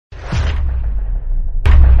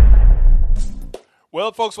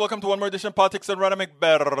Well, folks, welcome to one more edition of Politics and Rana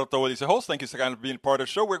Egberto. Is your host. Thank you so kindly for being part of the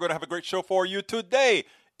show. We're going to have a great show for you today.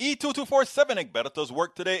 E2247 Egberto's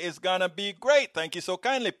work today is going to be great. Thank you so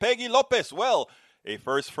kindly. Peggy Lopez. Well, a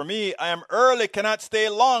first for me. I am early, cannot stay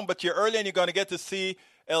long, but you're early and you're going to get to see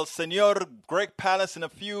El Senor Greg Palast in a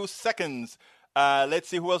few seconds. Let's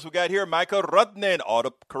see who else we got here. Michael Rudnin.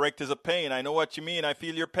 Autocorrect is a pain. I know what you mean. I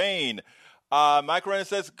feel your pain. Michael Rudnin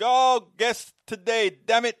says, go guest today.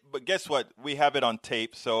 Damn it. But guess what? We have it on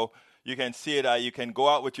tape, so you can see it. You can go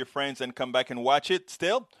out with your friends and come back and watch it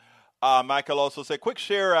still. Michael also said, quick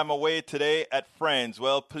share. I'm away today at Friends.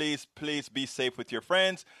 Well, please be safe with your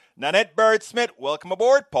friends. Nanette Bird-Smith, welcome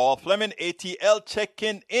aboard. Paul Fleming, ATL,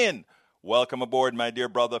 checking in. Welcome aboard, my dear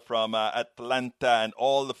brother from Atlanta and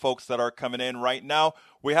all the folks that are coming in right now.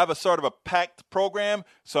 We have a sort of a packed program,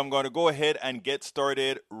 so I'm going to go ahead and get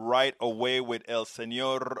started right away with El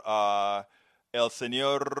Senor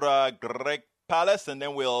Greg Palast, and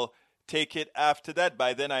then we'll take it after that.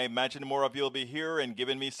 By then, I imagine more of you will be here and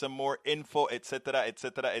giving me some more info, etc.,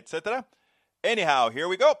 etc., etc. Anyhow, here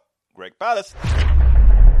we go. Greg Palast.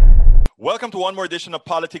 Welcome to one more edition of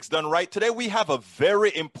Politics Done Right. Today we have a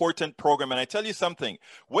very important program, and I tell you something.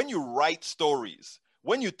 When you write stories,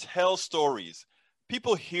 when you tell stories,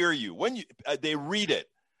 people hear you. When they read it,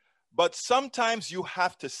 but sometimes you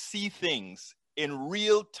have to see things in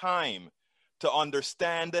real time to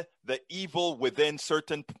understand the evil within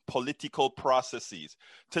certain political processes.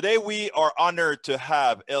 Today, we are honored to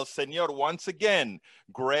have El Senor, once again,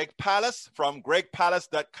 Greg Palast from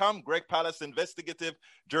gregpalast.com, Greg Palast Investigative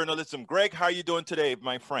Journalism. Greg, how are you doing today,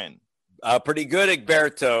 my friend? Pretty good,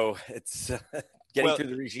 Egberto. It's getting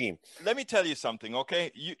through the regime. Let me tell you something,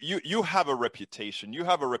 okay? You have a reputation. You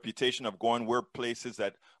have a reputation of going where places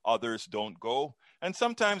that others don't go. And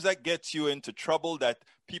sometimes that gets you into trouble that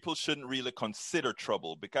people shouldn't really consider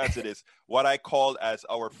trouble, because it is what I call, as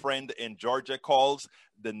our friend in Georgia calls,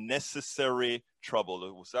 the necessary trouble.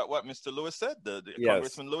 Was that what Mr. Lewis said? The yes.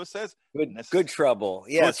 Congressman Lewis says? Good trouble.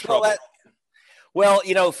 Yes. Good trouble. Well,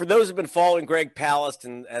 you know, for those who've been following Greg Palast,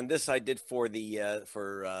 and this I did for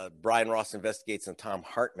the Brian Ross Investigates and Tom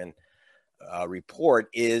Hartman report,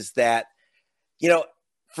 is that, you know,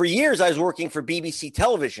 for years I was working for BBC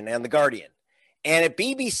Television and The Guardian. And at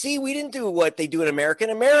BBC, we didn't do what they do in America. In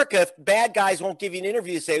America, if bad guys won't give you an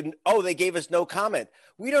interview, say, oh, they gave us no comment.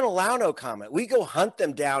 We don't allow no comment. We go hunt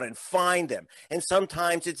them down and find them. And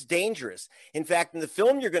sometimes it's dangerous. In fact, in the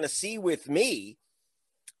film you're going to see with me,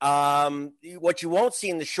 what you won't see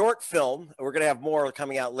in the short film, we're going to have more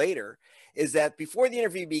coming out later, is that before the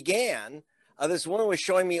interview began, this woman was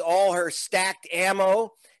showing me all her stacked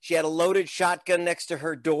ammo. She had a loaded shotgun next to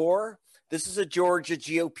her door. This is a Georgia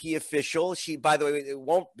GOP official. She, by the way, it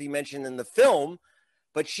won't be mentioned in the film,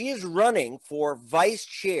 but she is running for vice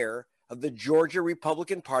chair of the Georgia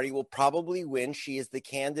Republican Party, will probably win. She is the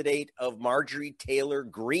candidate of Marjorie Taylor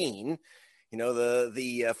Greene, you know,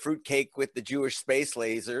 the fruitcake with the Jewish space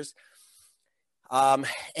lasers.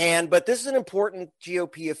 But this is an important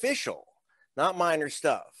GOP official, not minor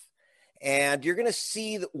stuff. And you're going to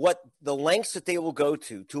see what the lengths that they will go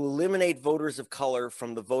to eliminate voters of color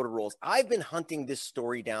from the voter rolls. I've been hunting this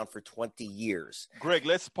story down for 20 years. Greg,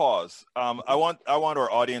 let's pause. I want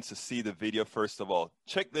our audience to see the video first of all.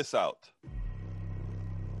 Check this out.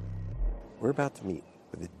 We're about to meet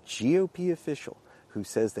with a GOP official who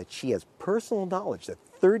says that she has personal knowledge that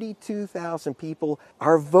 32,000 people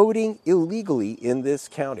are voting illegally in this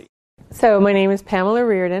county. So my name is Pamela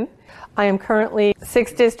Reardon. I am currently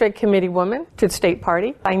 6th District Committee woman to the state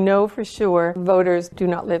party. I know for sure voters do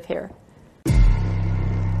not live here.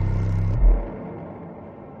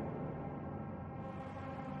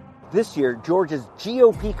 This year, Georgia's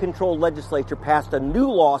GOP-controlled legislature passed a new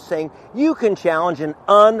law saying you can challenge an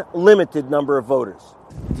unlimited number of voters.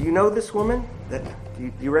 Do you know this woman?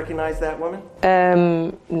 Do you recognize that woman?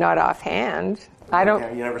 Not offhand. I don't.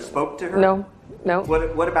 Okay, you never spoke to her? No.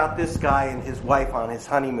 What about this guy and his wife on his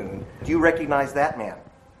honeymoon? Do you recognize that man?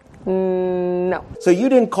 No. So you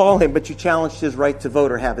didn't call him, but you challenged his right to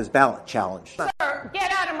vote or have his ballot challenged. Sir,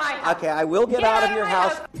 get out of my house. Okay, I will get out of your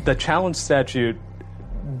house. The challenge statute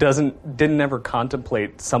didn't ever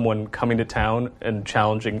contemplate someone coming to town and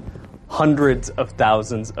challenging hundreds of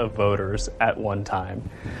thousands of voters at one time.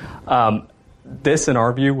 This, in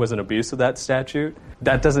our view, was an abuse of that statute.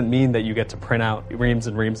 That doesn't mean that you get to print out reams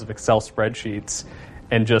and reams of Excel spreadsheets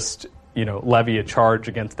and just, levy a charge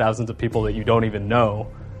against thousands of people that you don't even know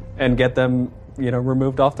and get them,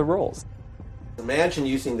 removed off the rolls. Imagine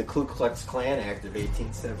using the Ku Klux Klan Act of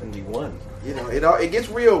 1871. It gets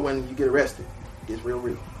real when you get arrested. It gets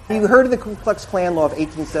real. You heard of the Ku Klux Klan law of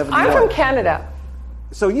 1871? I'm from Canada.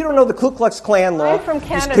 So you don't know the Ku Klux Klan law? I'm from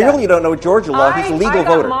Canada. Clearly you don't know Georgia law. He's a legal I got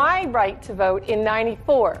voter. my right to vote in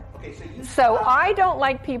 94. So I don't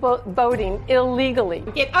like people voting illegally.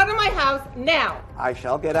 Get out of my house now. I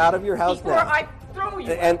shall get out of your house Before now. I throw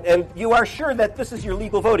you. And you are sure that this is your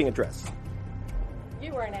legal voting address?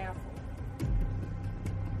 You are an asshole.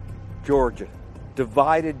 Georgia,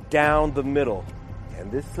 divided down the middle.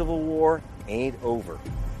 And this civil war ain't over.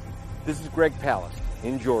 This is Greg Palast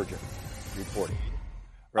in Georgia reporting.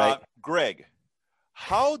 Right? Greg,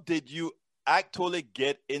 how did you actually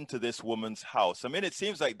get into this woman's house? I mean, it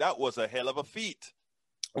seems like that was a hell of a feat.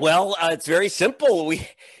 Well, it's very simple. We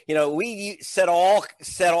set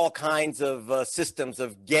all kinds of systems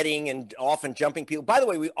of getting and often jumping people. By the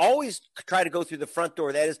way, we always try to go through the front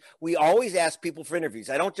door. That is, we always ask people for interviews.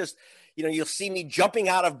 I don't just, you'll see me jumping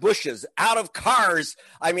out of bushes, out of cars.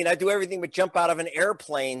 I mean, I do everything but jump out of an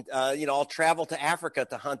airplane. I'll travel to Africa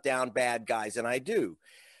to hunt down bad guys, and I do.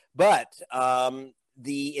 But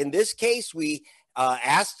in this case, we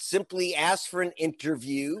simply asked for an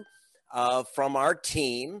interview from our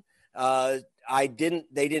team. They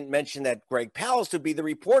didn't mention that Greg Palast would be the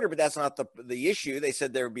reporter, but that's not the issue. They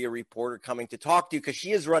said there would be a reporter coming to talk to you because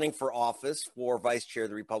she is running for office for vice chair of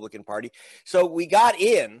the Republican Party. So we got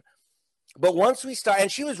in, but once we started,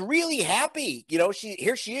 and she was really happy.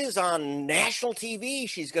 Here she is on national TV.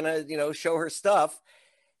 She's going to, show her stuff.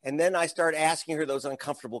 And then I started asking her those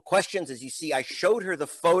uncomfortable questions. As you see, I showed her the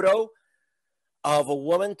photo of a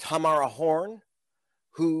woman, Tamara Horn,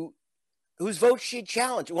 whose vote she had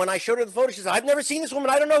challenged. When I showed her the photo, she said, "I've never seen this woman.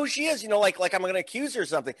 I don't know who she is." Like I'm going to accuse her of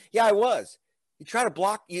something. Yeah, I was. You try to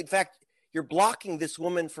block. In fact, you're blocking this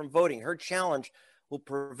woman from voting. Her challenge will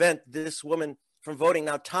prevent this woman from voting.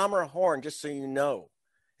 Now, Tamara Horn, just so you know,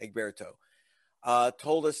 Egberto,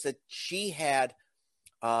 told us that she had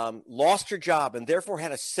lost her job and therefore had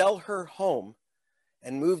to sell her home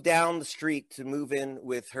and move down the street to move in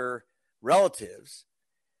with her relatives.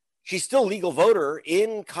 She's still a legal voter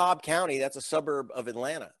in Cobb County. That's a suburb of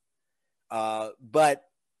Atlanta. But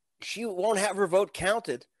she won't have her vote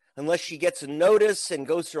counted unless she gets a notice and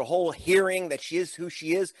goes through a whole hearing that she is who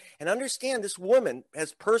she is. And understand, this woman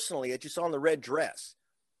has personally, as you saw in the red dress,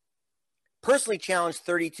 personally challenged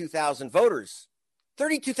 32,000 voters.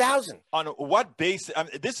 32,000. On what basis? I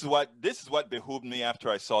mean, this is what behooved me after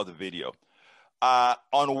I saw the video.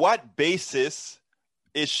 On what basis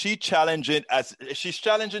is she challenging she's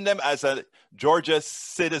challenging them as a Georgia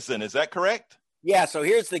citizen? Is that correct? Yeah. So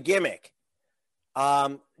here's the gimmick.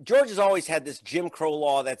 Georgia's always had this Jim Crow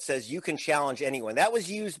law that says you can challenge anyone. That was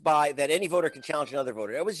used by that any voter can challenge another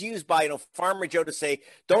voter. That was used by Farmer Joe to say,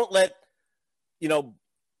 don't let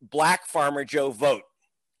Black Farmer Joe vote.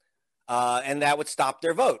 And that would stop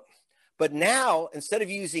their vote. But now, instead of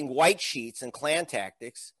using white sheets and Klan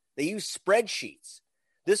tactics, they use spreadsheets.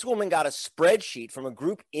 This woman got a spreadsheet from a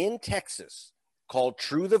group in Texas called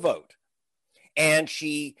True the Vote. And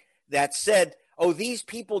that said, these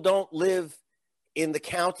people don't live in the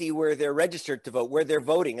county where they're registered to vote, where they're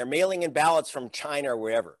voting. They're mailing in ballots from China or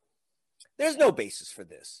wherever. There's no basis for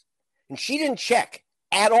this. And she didn't check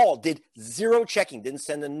at all, did zero checking, didn't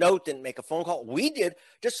send a note, didn't make a phone call. We did,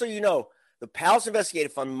 just so you know, the Palast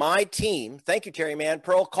Investigative Fund, my team, thank you, Terry Mann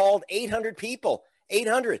Pearl, called 800 people,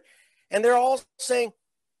 800. And they're all saying,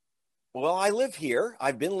 well, I live here.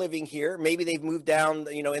 I've been living here. Maybe they've moved down,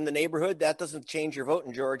 in the neighborhood. That doesn't change your vote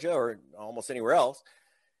in Georgia or almost anywhere else.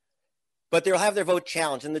 But they'll have their vote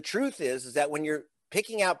challenged. And the truth is that when you're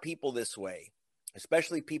picking out people this way,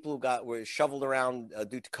 especially people who were shoveled around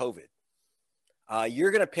due to COVID,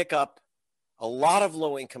 you're going to pick up a lot of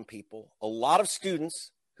low-income people, a lot of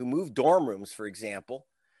students who move dorm rooms, for example,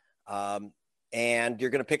 and you're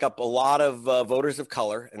going to pick up a lot of voters of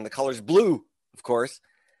color, and the color's blue, of course.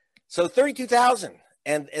 So 32,000,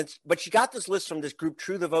 but she got this list from this group,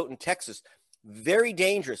 True the Vote in Texas. Very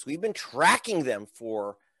dangerous. We've been tracking them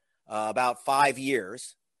for about 5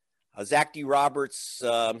 years. Zach D. Roberts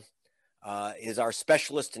is our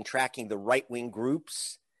specialist in tracking the right-wing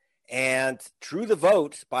groups. And True the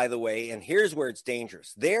Vote, by the way, and here's where it's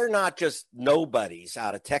dangerous. They're not just nobodies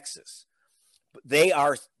out of Texas. They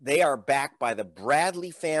are backed by the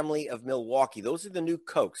Bradley family of Milwaukee. Those are the new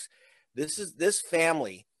Kochs. This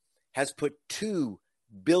family has put $2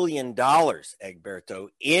 billion, Egberto,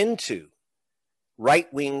 into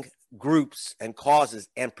right-wing groups and causes,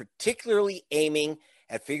 and particularly aiming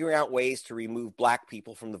at figuring out ways to remove Black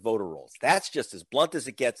people from the voter rolls. That's just as blunt as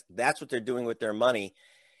it gets. That's what they're doing with their money.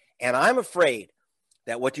 And I'm afraid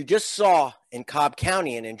that what you just saw in Cobb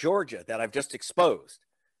County and in Georgia that I've just exposed,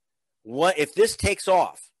 if this takes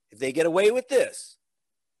off, if they get away with this,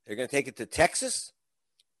 they're going to take it to Texas,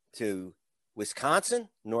 to Wisconsin,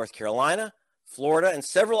 North Carolina, Florida, and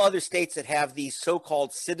several other states that have these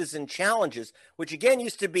so-called citizen challenges, which again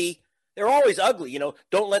used to be, they're always ugly,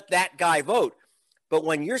 don't let that guy vote. But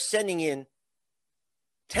when you're sending in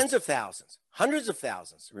tens of thousands, hundreds of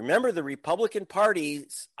thousands, remember the Republican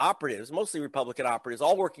Party's operatives, mostly Republican operatives,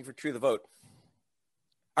 all working for True the Vote,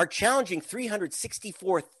 are challenging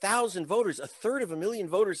 364,000 voters, a third of a million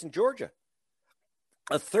voters in Georgia,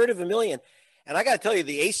 a third of a million. And I got to tell you,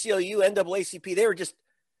 the ACLU, NAACP, they were just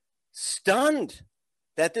stunned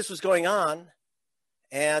that this was going on.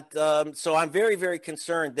 And so I'm very, very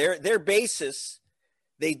concerned. Their basis,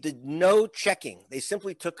 they did no checking. They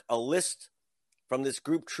simply took a list from this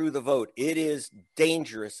group, True the Vote. It is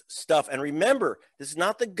dangerous stuff. And remember, this is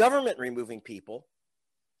not the government removing people.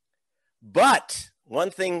 But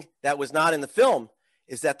one thing that was not in the film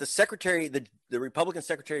is that the Republican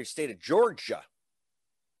Secretary of State of Georgia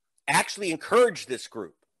actually encouraged this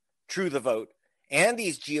group, True the Vote, and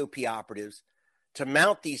these GOP operatives to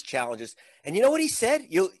mount these challenges. And you know what he said?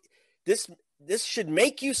 This should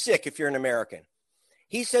make you sick if you're an American.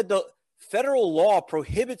 He said the federal law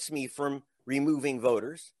prohibits me from removing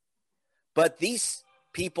voters, but these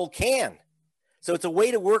people can. So it's a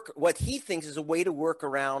way to work, what he thinks is a way to work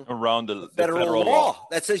around the federal law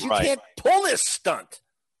that says you can't pull this stunt.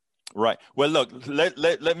 Right. Well, look,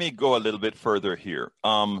 let me go a little bit further here.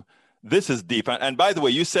 This is deep. And by the way,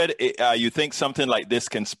 you said you think something like this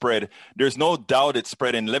can spread. There's no doubt it's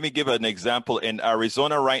spreading. Let me give an example. In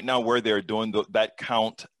Arizona right now, where they're doing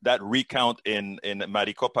that recount in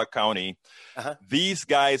Maricopa County, these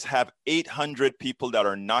guys have 800 people that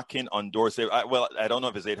are knocking on doors. I don't know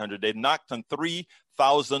if it's 800. They knocked on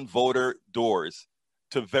 3,000 voter doors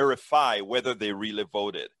to verify whether they really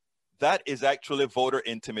voted. That is actually voter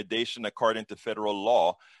intimidation according to federal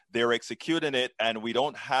law. They're executing it, and we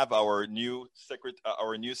don't have our new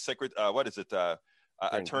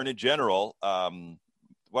Attorney General.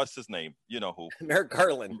 What's his name? You know who? Merrick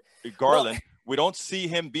Garland. Garland. We don't see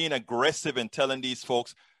him being aggressive and telling these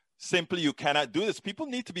folks, simply, you cannot do this. People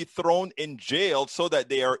need to be thrown in jail so that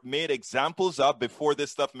they are made examples of before this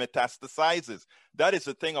stuff metastasizes. That is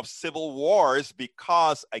the thing of civil wars,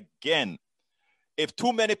 because, again, if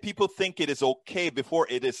too many people think it is okay before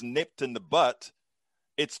it is nipped in the butt,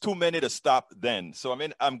 it's too many to stop then. So, I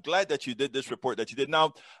mean, I'm glad that you did this report that you did.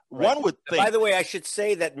 Now, one would think... By the way, I should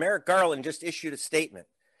say that Merrick Garland just issued a statement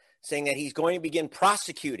saying that he's going to begin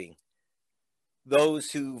prosecuting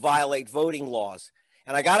those who violate voting laws.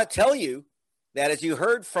 And I got to tell you that, as you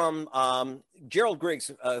heard from Gerald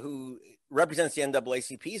Griggs, who represents the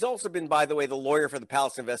NAACP, he's also been, by the way, the lawyer for the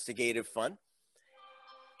Palace Investigative Fund.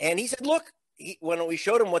 And he said, look, when we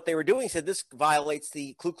showed him what they were doing, he said this violates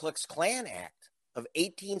the Ku Klux Klan Act of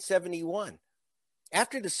 1871.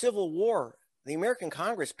 After the Civil War, the American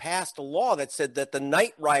Congress passed a law that said that the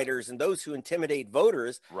night riders and those who intimidate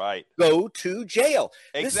voters go to jail.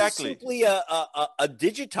 Exactly. This is simply a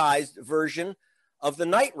digitized version of the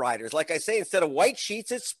night riders. Like I say, instead of white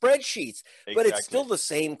sheets, it's spreadsheets. Exactly. But it's still the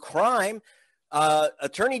same crime.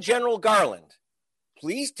 Attorney General Garland,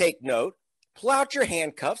 please take note. Pull out your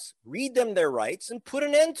handcuffs, read them their rights, and put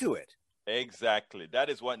an end to it. Exactly. That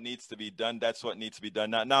is what needs to be done. That's what needs to be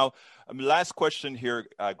done. Now, last question here.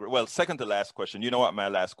 Second to last question. You know what my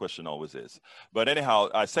last question always is. But anyhow,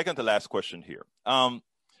 second to last question here.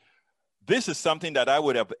 This is something that I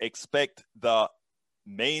would have expect the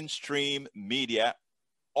mainstream media,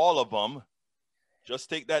 all of them, just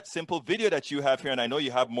take that simple video that you have here, and I know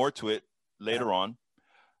you have more to it later on,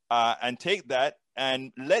 and take that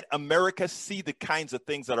and let America see the kinds of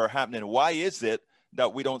things that are happening. Why is it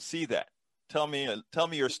that we don't see that? Tell me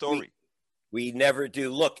your story. We never do.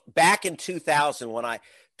 Look, back in 2000,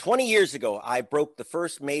 20 years ago, I broke the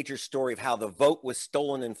first major story of how the vote was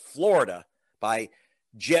stolen in Florida by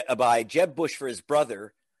Jeb Bush for his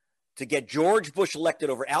brother to get George Bush elected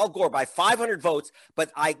over Al Gore by 500 votes. But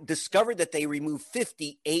I discovered that they removed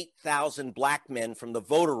 58,000 black men from the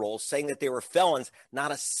voter rolls, saying that they were felons.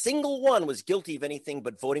 Not a single one was guilty of anything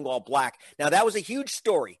but voting all black. Now, that was a huge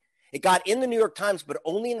story. It got in the New York Times, but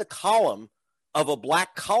only in the column of a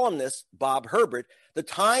black columnist, Bob Herbert. The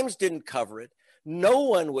Times didn't cover it. No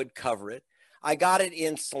one would cover it. I got it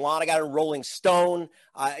in Salon. I got it in Rolling Stone,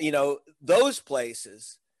 those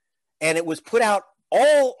places. And it was put out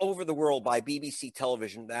all over the world by BBC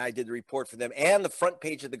Television. I did the report for them, and the front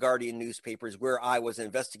page of the Guardian newspapers, where I was an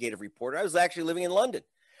investigative reporter. I was actually living in London.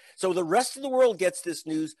 So the rest of the world gets this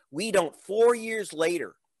news. We don't. 4 years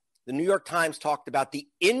later, the New York Times talked about the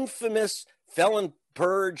infamous felon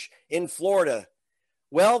purge in Florida.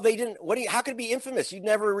 Well, they didn't. How could it be infamous? You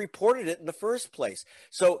never reported it in the first place.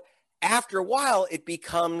 So after a while, it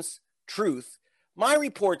becomes truth. My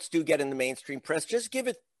reports do get in the mainstream press. Just give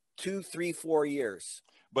it 2, 3, 4 years.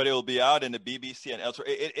 But it will be out in the BBC and elsewhere.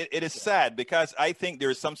 It is sad because I think there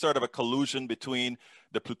is some sort of a collusion between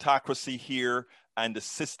the plutocracy here and the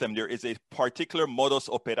system. There is a particular modus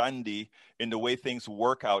operandi in the way things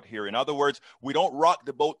work out here. In other words, we don't rock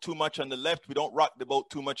the boat too much on the left. We don't rock the boat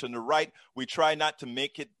too much on the right. We try not to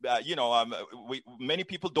make it, many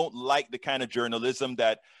people don't like the kind of journalism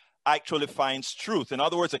that actually finds truth. In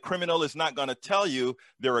other words, a criminal is not going to tell you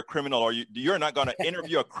they're a criminal, or you're not going to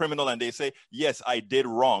interview a criminal and they say, yes, I did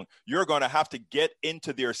wrong. You're going to have to get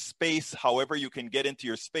into their space however you can get into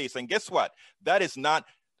your space. And guess what? That is not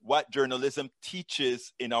what journalism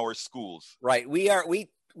teaches in our schools. Right. We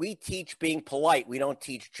teach being polite. We don't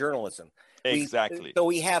teach journalism. Exactly. So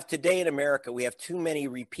we have today in America, we have too many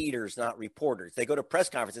repeaters, not reporters. They go to press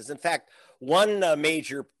conferences. In fact, one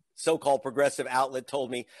major so-called progressive outlet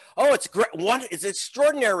told me, oh, it's great. It's an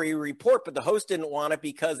extraordinary report, but the host didn't want it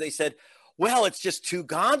because they said, well, it's just too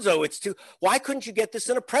gonzo. Why couldn't you get this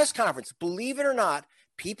in a press conference? Believe it or not,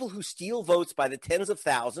 people who steal votes by the tens of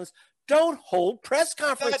thousands don't hold press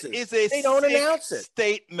conferences. They don't announce it.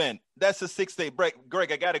 Statement. That's a 6-day break.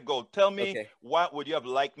 Greg, I got to go. Tell me, What would you have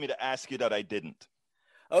liked me to ask you that I didn't?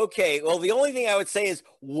 Okay, well, the only thing I would say is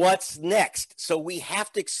what's next? So we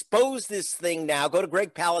have to expose this thing now. Go to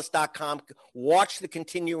gregpalast.com, watch the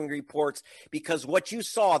continuing reports, because what you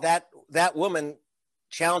saw, that woman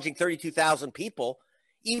challenging 32,000 people,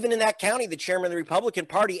 even in that county, the chairman of the Republican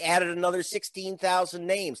Party added another 16,000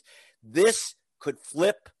 names. This could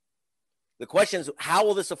flip. The question is, how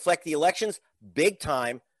will this affect the elections? Big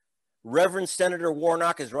time. Reverend Senator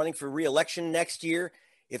Warnock is running for re-election next year.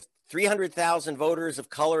 If 300,000 voters of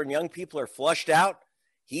color and young people are flushed out,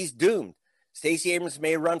 he's doomed. Stacey Abrams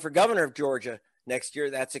may run for governor of Georgia next year.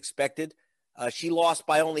 That's expected. She lost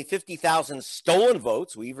by only 50,000 stolen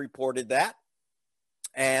votes. We've reported that.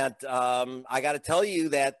 And I got to tell you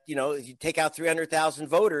that, if you take out 300,000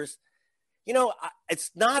 voters,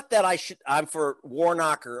 it's not that I'm for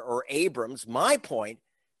Warnock or Abrams. My point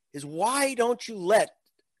is, why don't you let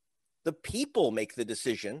the people make the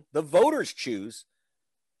decision? The voters choose.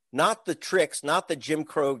 Not the tricks, not the Jim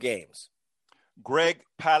Crow games. Greg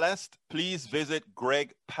Palast, please visit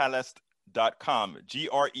gregpalast.com,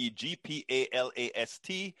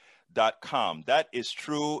 GREGPALAST.com. That is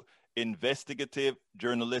true investigative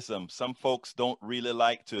journalism. Some folks don't really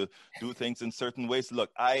like to do things in certain ways. Look,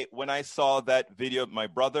 when I saw that video of my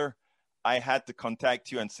brother, I had to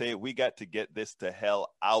contact you and say, we got to get this to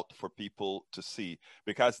hell out for people to see,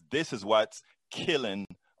 because this is what's killing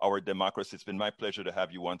our democracy. It's been my pleasure to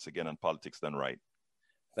have you once again on Politics Done Right.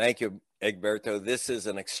 Thank you, Egberto. This is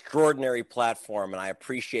an extraordinary platform, and I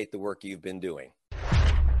appreciate the work you've been doing.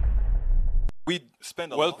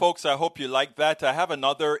 Well, folks, I hope you like that. I have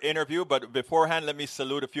another interview, but beforehand, let me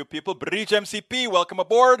salute a few people. Bridge MCP, welcome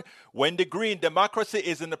aboard. Wendy Green, democracy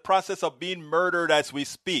is in the process of being murdered as we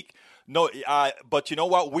speak. No, but you know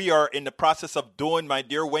what? We are in the process of doing, my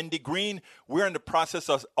dear Wendy Green. We're in the process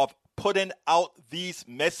of putting out these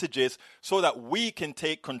messages so that we can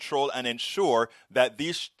take control and ensure that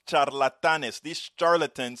these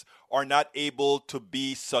charlatans are not able to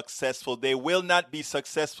be successful. They will not be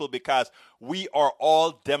successful because we are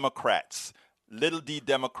all Democrats, little d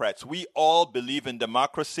Democrats. We all believe in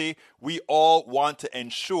democracy. We all want to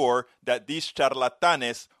ensure that these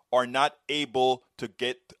charlatanes are not able to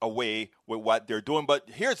get away with what they're doing. But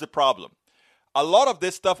here's the problem. A lot of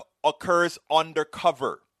this stuff occurs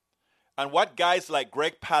undercover. And what guys like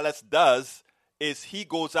Greg Palast does is he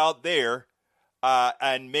goes out there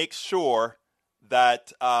and makes sure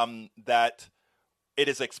that that it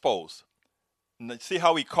is exposed. See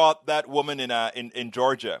how he caught that woman in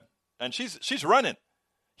Georgia, and she's running.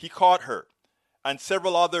 He caught her, and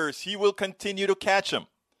several others. He will continue to catch them,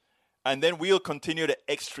 and then we'll continue to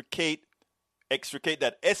extricate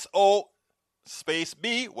that.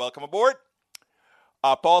 SO_B. Welcome aboard.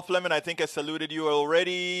 Paul Fleming, I think I saluted you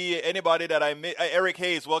already. Anybody that I missed? Eric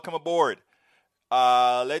Hayes, welcome aboard.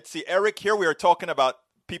 Let's see. Eric, here we are talking about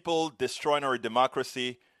people destroying our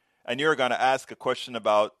democracy, and you're going to ask a question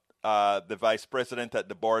about the vice president at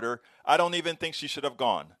the border. I don't even think she should have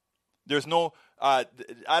gone. There's no. I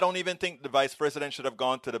don't even think the vice president should have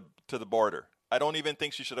gone to the border. I don't even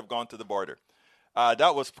think she should have gone to the border.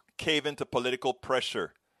 That was caving to political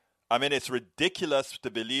pressure. I mean, it's ridiculous to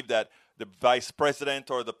believe that the vice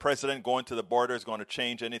president or the president going to the border is going to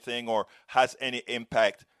change anything or has any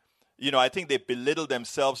impact. I think they belittle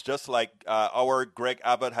themselves just like our Greg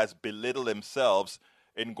Abbott has belittled themselves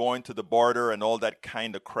in going to the border and all that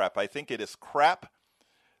kind of crap. I think it is crap.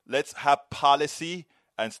 Let's have policy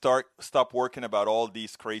and stop working about all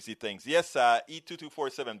these crazy things. Yes,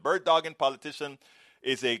 E2247, bird dogging politician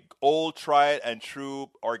is a old, tried and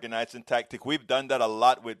true organizing tactic. We've done that a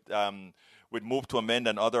lot with Move to Amend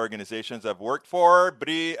and other organizations I've worked for.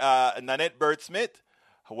 Nanette Bird-Smith,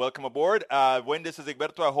 welcome aboard. When this is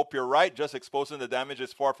Egberto, I hope you're right. Just exposing the damage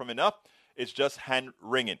is far from enough. It's just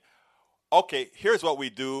hand-wringing. Okay, here's what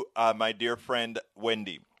we do, my dear friend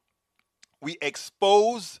Wendy. We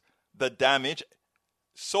expose the damage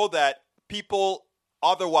so that people,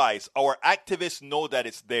 otherwise, our activists know that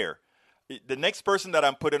it's there. The next person that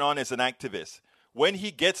I'm putting on is an activist. When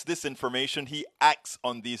he gets this information, he acts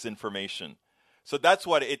on these information. So that's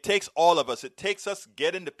what it takes all of us. It takes us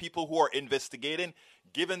getting the people who are investigating,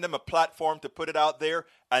 giving them a platform to put it out there,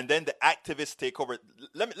 and then the activists take over.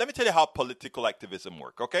 Let me tell you how political activism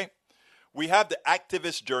works, okay? We have the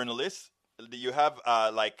activist journalists. You have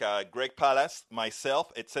Greg Palast,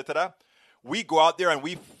 myself, etc. We go out there and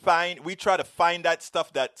we try to find that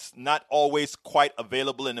stuff that's not always quite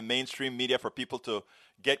available in the mainstream media for people to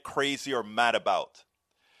get crazy or mad about.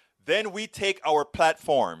 Then we take our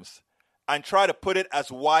platforms and try to put it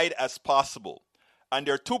as wide as possible. And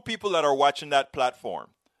there are two people that are watching that platform.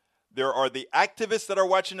 There are the activists that are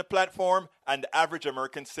watching the platform and the average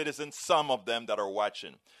American citizen, some of them that are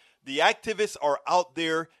watching. The activists are out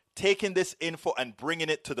there taking this info and bringing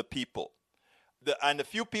it to the people. And the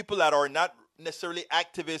few people that are not necessarily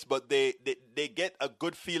activists, but they get a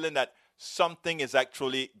good feeling that something is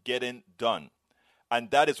actually getting done. And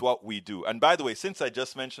that is what we do. And by the way, since I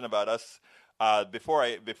just mentioned about us, before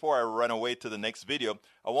I run away to the next video,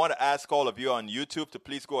 I want to ask all of you on YouTube to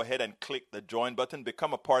please go ahead and click the join button,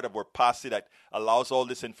 become a part of our posse that allows all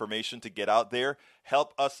this information to get out there.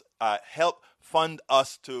 Help fund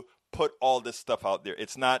us to put all this stuff out there.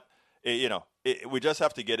 It's not, we just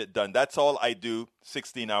have to get it done. That's all I do,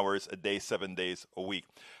 16 hours a day, 7 days a week.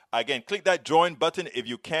 Again, click that join button if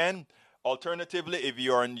you can. Alternatively, if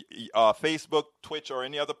you're on Facebook, Twitch, or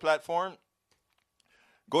any other platform,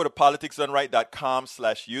 go to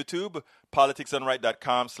politicsdoneright.com/YouTube,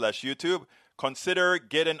 politicsdoneright.com/YouTube. Consider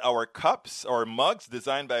getting our cups or mugs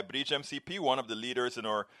designed by Bridge MCP, one of the leaders in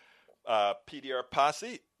our PDR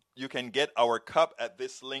posse. You can get our cup at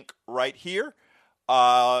this link right here.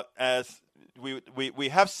 As we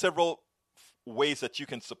have several ways that you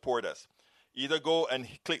can support us. Either go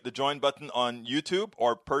and click the join button on YouTube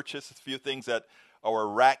or purchase a few things at our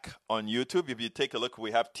rack on YouTube. If you take a look,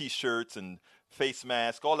 we have T-shirts and face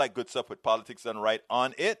masks, all that good stuff with Politics Done Right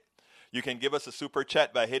on it. You can give us a super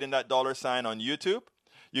chat by hitting that $sign on YouTube.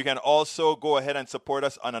 You can also go ahead and support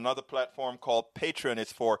us on another platform called Patreon.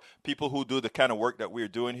 It's for people who do the kind of work that we're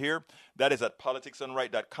doing here. That is at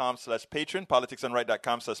politicsdoneright.com/Patreon,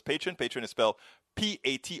 politicsdoneright.com/Patreon. Patreon is spelled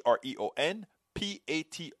Patreon,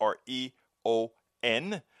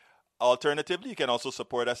 Patreon. Alternatively, you can also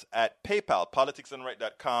support us at PayPal,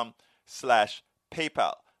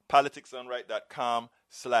 politicsdoneright.com/PayPal,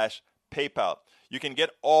 politicsdoneright.com/PayPal. You can get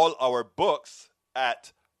all our books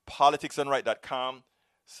at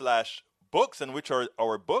politicsdoneright.com/books, and which are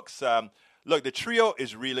our books. Look, the trio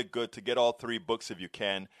is really good to get all three books if you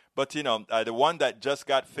can. But, the one that just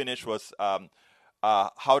got finished was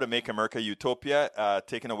How to Make America Utopia,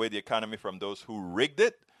 taking away the economy from those who rigged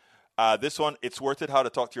it. This one, It's Worth It, How to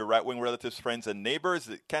Talk to Your Right-Wing Relatives, Friends, and Neighbors.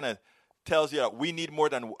 It kind of tells you that we need more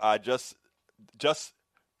than just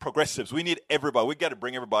progressives. We need everybody. We got to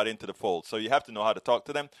bring everybody into the fold. So you have to know how to talk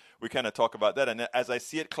to them. We kind of talk about that. And as I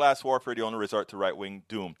see it, class warfare, the only resort to right-wing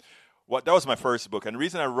doom. That was my first book. And the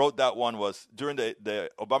reason I wrote that one was during the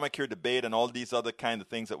Obamacare debate and all these other kind of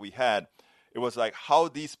things that we had, it was like how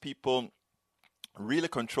these people really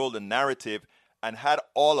controlled the narrative and had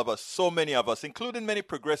all of us, so many of us, including many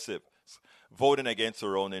progressives, voting against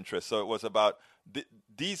their own interests. So it was about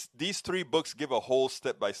these three books give a whole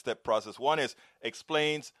step-by-step process. One is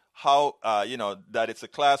explains how that it's a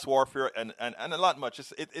class warfare and a lot much.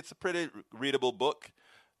 It's a pretty readable book.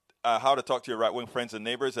 How to Talk to Your Right-Wing Friends and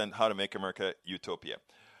Neighbors and How to Make America Utopia.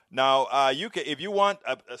 Now, if you want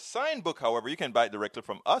a signed book, however, you can buy it directly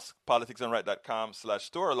from us,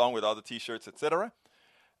 politicsdoneright.com/store, along with all the T-shirts, etc.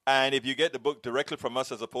 And if you get the book directly from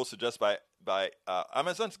us as opposed to just by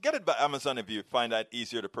Amazon, get it by Amazon if you find that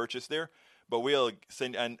easier to purchase there. But we'll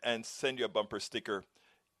send you a bumper sticker.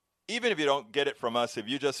 Even if you don't get it from us, if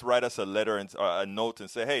you just write us a letter and a note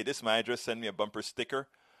and say, hey, this is my address, send me a bumper sticker.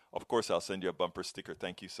 Of course, I'll send you a bumper sticker.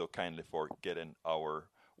 Thank you so kindly for getting our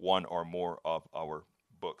one or more of our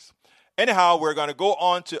books. Anyhow, we're going to go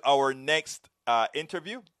on to our next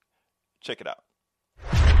interview. Check it out.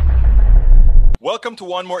 Welcome to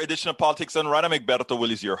one more edition of Politics Done Right. I'm Egberto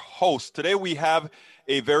Willies, your host. Today we have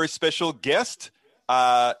a very special guest.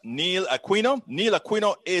 Neil Aquino. Neil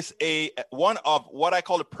Aquino is one of what I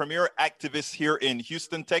call a premier activist here in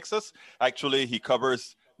Houston, Texas. Actually, he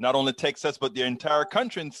covers not only Texas, but the entire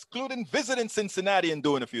country, including visiting Cincinnati and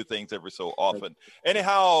doing a few things every so often.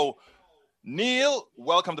 Anyhow, Neil,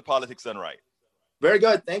 welcome to Politics Done Right. Very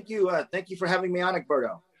good. Thank you. Thank you for having me on,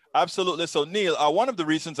 Egberto. Absolutely. So, Neil, one of the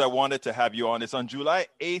reasons I wanted to have you on is on July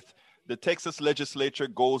 8th, the Texas legislature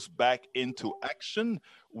goes back into action.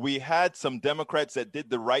 We had some Democrats that did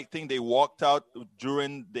the right thing. They walked out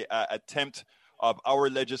during the attempt of our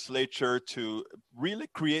legislature to really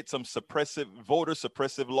create some voter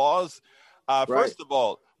suppressive laws. Right. First of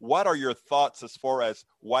all, what are your thoughts as far as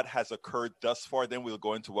what has occurred thus far? Then we'll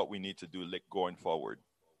go into what we need to do going forward.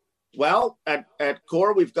 Well, at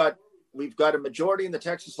core, we've got a majority in the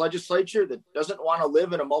Texas legislature that doesn't want to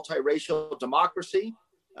live in a multiracial democracy.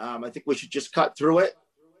 I think we should just cut through it.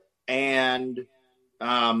 And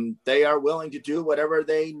they are willing to do whatever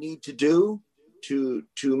they need to do to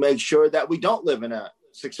make sure that we don't live in a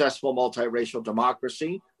successful multiracial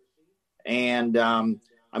democracy. And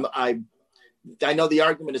I know the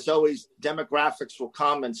argument is always demographics will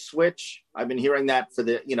come and switch. I've been hearing that for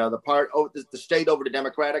the state over to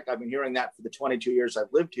Democratic. I've been hearing that for the 22 years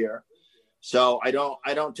I've lived here. So I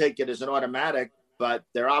don't take it as an automatic, but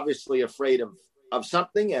they're obviously afraid of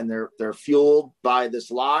something, and they're fueled by this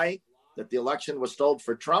lie that the election was stolen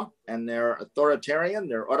for Trump, and they're authoritarian,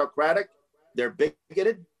 they're autocratic, they're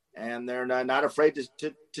bigoted, and they're not afraid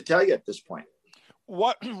to tell you at this point.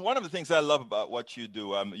 One of the things I love about what you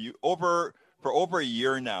do, for over a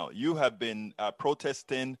year now, you have been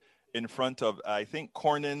protesting in front of, I think,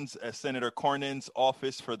 Senator Cornyn's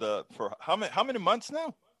office for how many months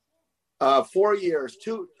now? 4 years.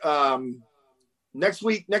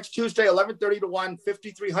 Next Tuesday, 11:30 to 1,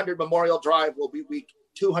 5300 Memorial Drive will be week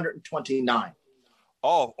 229.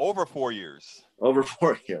 Oh, over 4 years. Over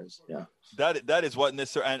 4 years, yeah. That is what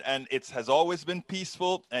necessary, and it has always been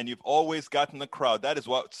peaceful, and you've always gotten the crowd. That is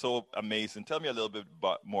what's so amazing. Tell me a little bit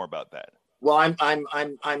more about that. Well,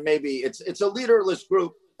 I'm maybe it's a leaderless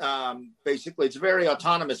group. Basically, it's a very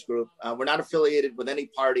autonomous group. We're not affiliated with any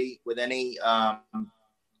party, with any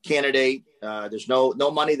candidate. There's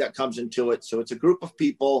no money that comes into it. So it's a group of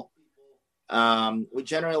people. We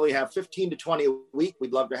generally have 15 to 20 a week.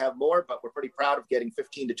 We'd love to have more, but we're pretty proud of getting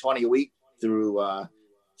 15 to 20 a week through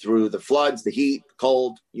the floods, the heat, the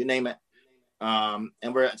cold, you name it.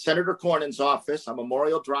 And we're at Senator Cornyn's office on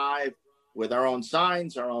Memorial Drive with our own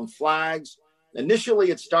signs, our own flags. Initially,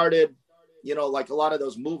 it started, like a lot of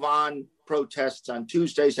those move on protests on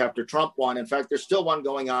Tuesdays after Trump won. In fact, there's still one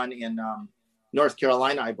going on in North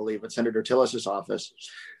Carolina, I believe, at Senator Tillis's office.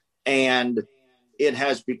 And it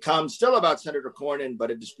has become still about Senator Cornyn, but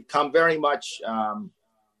it has become very much a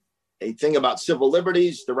thing about civil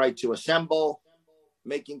liberties, the right to assemble,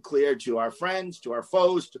 making clear to our friends, to our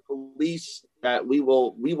foes, to police that we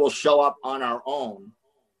will show up on our own,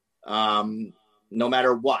 no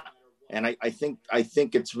matter what. And I think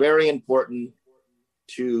it's very important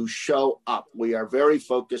to show up. We are very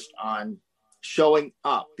focused on showing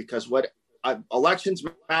up because elections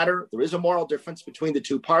matter. There is a moral difference between the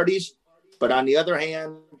two parties. But on the other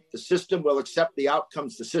hand, the system will accept the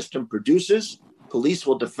outcomes the system produces. Police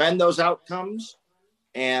will defend those outcomes.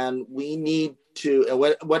 And we need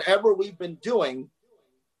to, whatever we've been doing,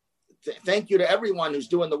 thank you to everyone who's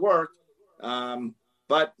doing the work.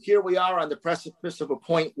 But here we are on the precipice of a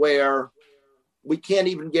point where we can't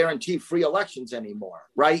even guarantee free elections anymore,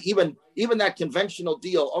 right? Even that conventional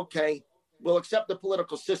deal, okay, we'll accept the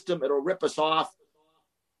political system, it'll rip us off,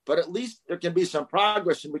 but at least there can be some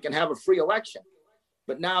progress and we can have a free election.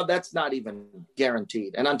 But now that's not even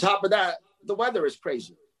guaranteed. And on top of that, the weather is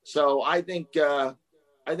crazy. So I think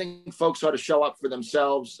folks ought to show up for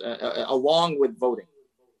themselves along with voting.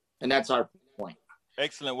 And that's our point.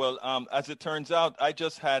 Excellent. Well, as it turns out, I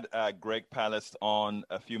just had Greg Palast on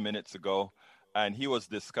a few minutes ago, and he was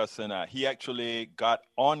discussing, he actually got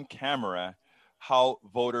on camera how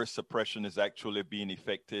voter suppression is actually being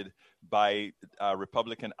effected by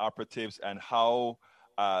Republican operatives and how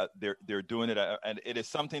they're doing it. And it is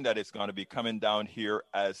something that is going to be coming down here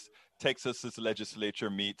as Texas's legislature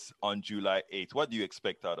meets on July 8th. What do you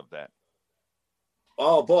expect out of that?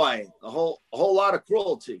 Oh, boy, a whole lot of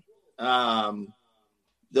cruelty.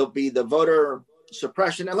 There'll be the voter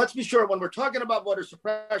suppression. And let's be sure, when we're talking about voter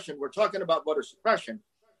suppression, we're talking about voter suppression,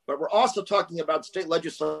 but we're also talking about state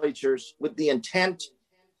legislatures with the intent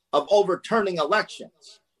of overturning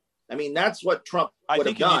elections. I mean, that's what Trump I would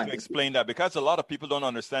have think you need done. to explain that, because a lot of people don't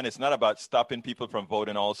understand. It's not about stopping people from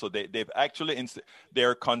voting. Also, they've actually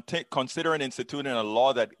they're considering instituting a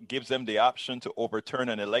law that gives them the option to overturn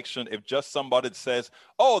an election if just somebody says,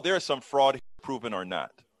 "Oh, there's some fraud proven or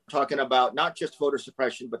not." Talking about not just voter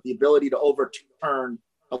suppression, but the ability to overturn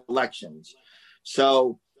elections.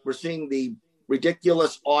 So we're seeing the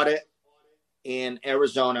ridiculous audit in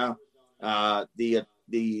Arizona.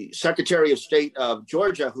 The Secretary of State of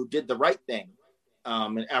Georgia, who did the right thing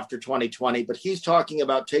after 2020, but he's talking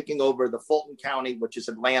about taking over the Fulton County, which is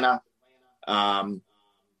Atlanta,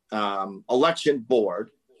 election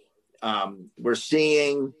board. We're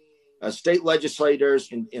seeing state legislators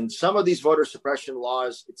in some of these voter suppression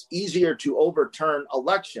laws. It's easier to overturn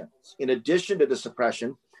elections in addition to the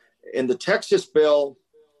suppression. In the Texas bill,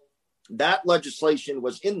 that legislation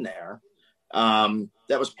was in there.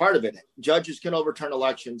 That was part of it. Judges can overturn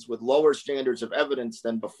elections with lower standards of evidence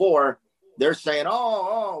than before. They're saying,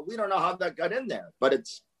 oh, we don't know how that got in there. But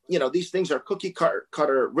it's, these things are cookie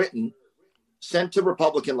cutter written, sent to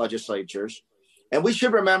Republican legislatures. And we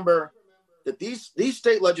should remember that these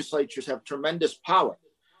state legislatures have tremendous power.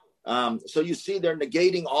 So you see they're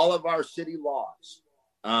negating all of our city laws.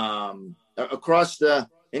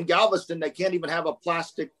 In Galveston, they can't even have a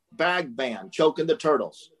plastic bag ban choking the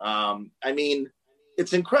turtles. I mean,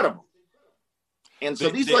 it's incredible. And so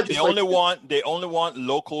these legislators, they only want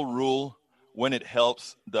local rule when it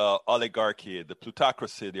helps the oligarchy, the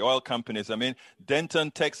plutocracy, the oil companies. I mean,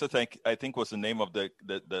 Denton, Texas, I think was the name of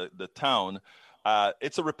the town.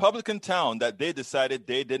 It's a Republican town that they decided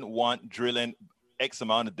they didn't want drilling X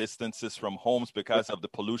amount of distances from homes because of the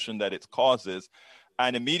pollution that it causes.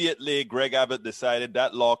 And immediately Greg Abbott decided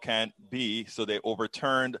that law can't be, so they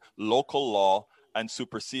overturned local law and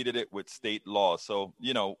superseded it with state law. So,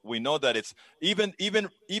 we know that it's even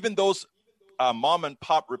those mom and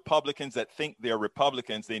pop Republicans that think they're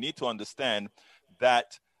Republicans, they need to understand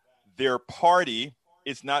that their party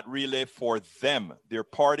is not really for them. Their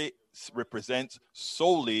party represents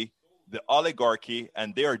solely the oligarchy,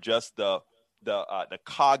 and they're just the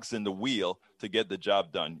cogs in the wheel to get the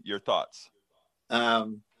job done. Your thoughts?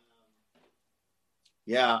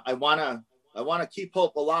 Yeah, I want to keep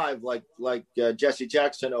hope alive, like Jesse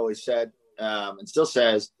Jackson always said, and still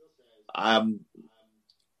says. A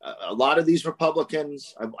lot of these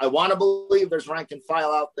Republicans, I want to believe there's rank and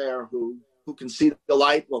file out there who can see the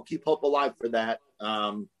light. We'll keep hope alive for that.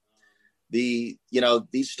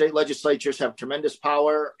 These state legislatures have tremendous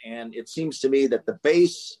power, and it seems to me that the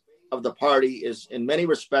base of the party is in many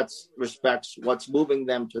respects what's moving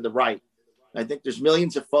them to the right. I think there's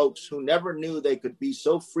millions of folks who never knew they could be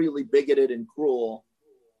so freely bigoted and cruel,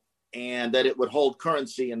 and that it would hold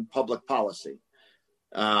currency in public policy.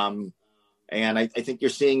 And I think you're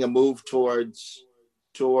seeing a move towards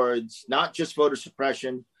not just voter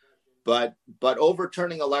suppression, but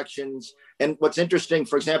overturning elections. And what's interesting,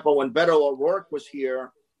 for example, when Beto O'Rourke was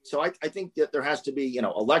here, so I think that there has to be,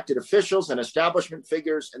 elected officials and establishment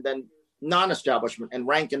figures, and then non-establishment and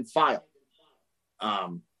rank and file.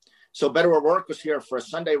 So Beto O'Rourke was here for a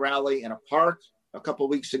Sunday rally in a park a couple of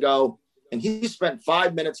weeks ago, and he spent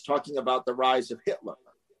 5 minutes talking about the rise of Hitler.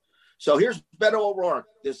 So here's Beto O'Rourke,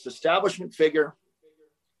 this establishment figure.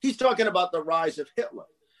 He's talking about the rise of Hitler.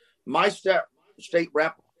 My state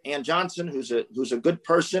rep, Ann Johnson, who's a good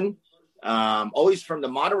person, always from the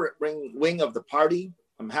moderate wing of the party.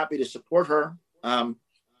 I'm happy to support her.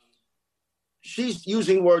 She's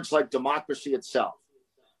using words like democracy itself.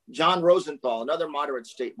 John Rosenthal, another moderate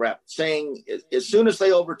state rep, saying as soon as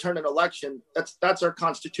they overturn an election, that's our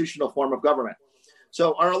constitutional form of government.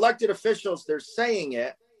 So our elected officials, they're saying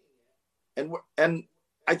it, and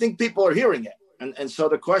I think people are hearing it. And so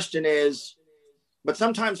the question is, but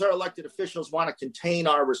sometimes our elected officials want to contain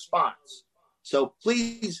our response. So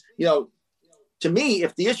please, to me,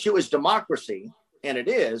 if the issue is democracy, and it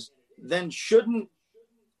is, then shouldn't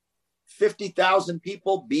 50,000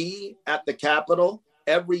 people be at the Capitol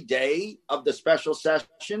every day of the special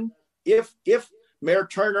session? If Mayor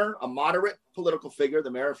Turner, a moderate political figure,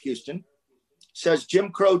 the mayor of Houston, says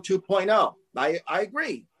Jim Crow 2.0, I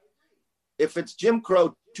agree. If it's Jim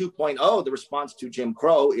Crow 2.0, the response to Jim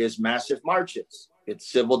Crow is massive marches.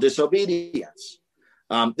 It's civil disobedience.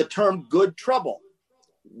 The term good trouble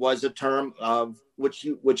was a term of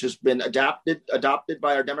which has been adopted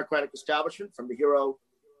by our Democratic establishment from the hero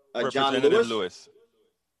John Lewis.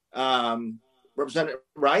 Representative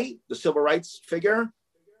Wright, the civil rights figure,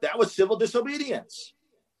 that was civil disobedience.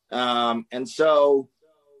 And so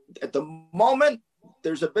at the moment,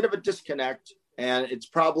 there's a bit of a disconnect, and it's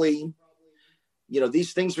probably,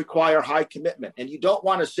 these things require high commitment, and you don't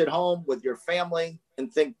want to sit home with your family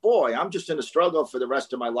and think, boy, I'm just in a struggle for the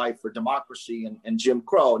rest of my life for democracy and Jim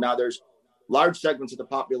Crow. Now, there's large segments of the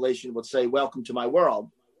population would say, welcome to my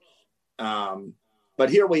world. But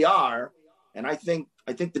here we are. And I think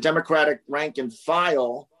the Democratic rank and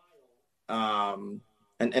file and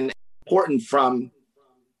important from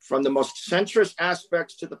the most centrist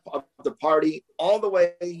aspects of the party all the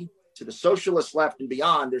way to the socialist left and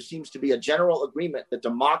beyond, there seems to be a general agreement that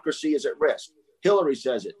democracy is at risk. Hillary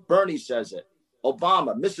says it, Bernie says it,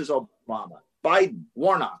 Obama, Mrs. Obama, Biden,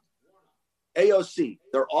 Warnock, AOC,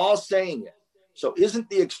 they're all saying it. So isn't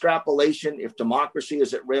the extrapolation, if democracy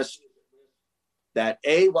is at risk, that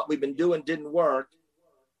A, what we've been doing didn't work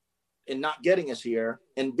in not getting us here,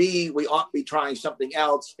 and B, we ought to be trying something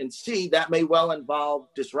else, and C, that may well involve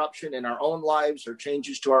disruption in our own lives or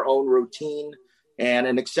changes to our own routine and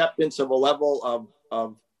an acceptance of a level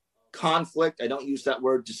of conflict. I don't use that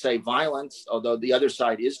word to say violence, although the other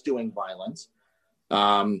side is doing violence.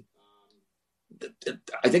 I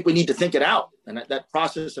think we need to think it out. And that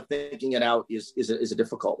process of thinking it out is a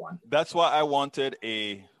difficult one. That's why I wanted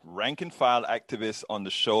a rank and file activist on the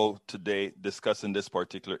show today discussing this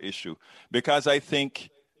particular issue, because I think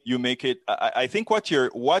you make it, I think what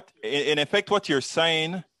you're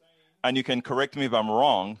saying, and you can correct me if I'm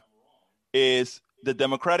wrong, is the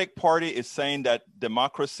Democratic Party is saying that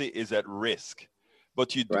democracy is at risk,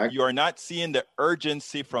 but you are not seeing the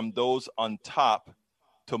urgency from those on top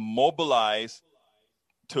to mobilize,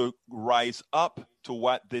 to rise up to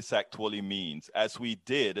what this actually means, as we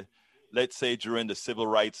did, let's say, during the civil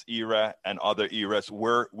rights era and other eras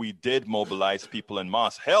where we did mobilize people en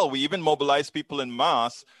masse. Hell, we even mobilized people en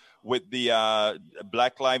masse with the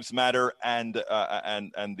Black Lives Matter and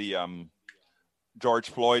the George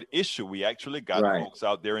Floyd issue. We actually got folks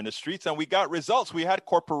out there in the streets, and we got results. We had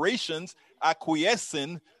corporations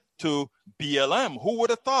acquiescing to BLM. Who would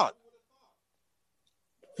have thought?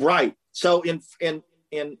 Right. So in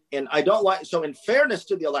fairness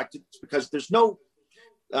to the elected, because there's no,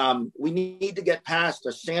 we need to get past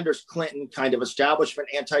a Sanders Clinton kind of establishment,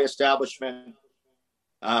 anti-establishment,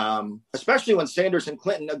 especially when Sanders and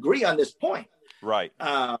Clinton agree on this point. Right.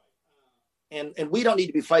 And we don't need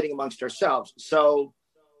to be fighting amongst ourselves. So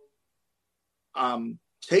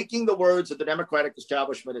taking the words of the Democratic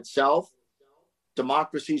establishment itself,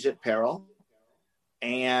 democracy's at peril,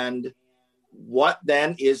 and what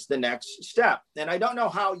then is the next step? And I don't know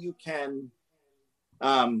how you can,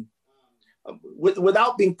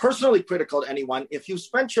 without being personally critical to anyone, if you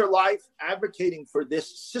spent your life advocating for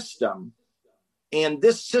this system, and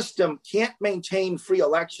this system can't maintain free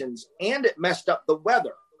elections, and it messed up the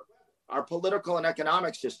weather, our political and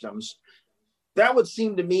economic systems, that would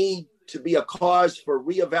seem to me to be a cause for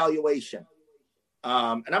reevaluation.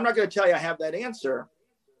 And I'm not going to tell you I have that answer,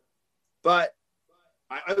 but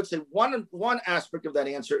I would say one aspect of that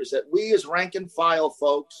answer is that we as rank and file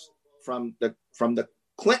folks, from the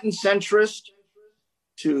Clinton centrist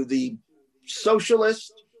to the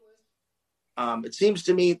socialist, it seems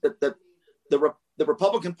to me that the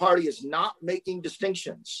Republican Party is not making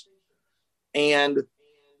distinctions. And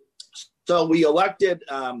so we elected,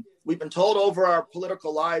 we've been told over our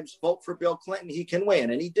political lives, vote for Bill Clinton, he can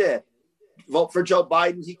win, and he did. Vote for Joe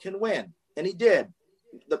Biden, he can win, and he did.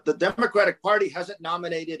 The Democratic Party hasn't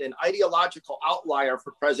nominated an ideological outlier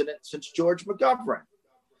for president since George McGovern.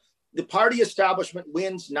 The party establishment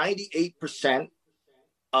wins 98%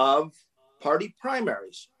 of party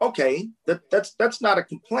primaries. Okay, that's not a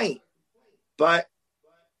complaint, but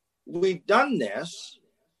we've done this,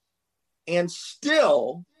 and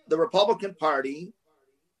still the Republican Party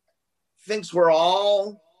thinks we're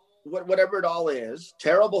all, whatever it all is,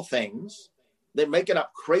 terrible things. They're making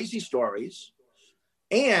up crazy stories.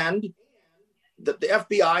 And the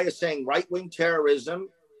FBI is saying right-wing terrorism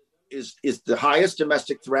is the highest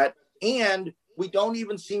domestic threat. And we don't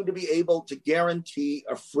even seem to be able to guarantee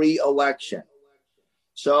a free election.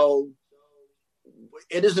 So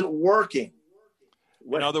it isn't working.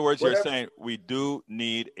 In other words, you're saying we do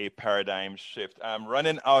need a paradigm shift. I'm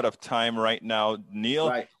running out of time right now.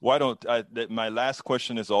 Neil, why don't my last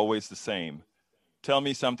question is always the same. Tell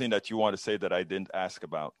me something that you want to say that I didn't ask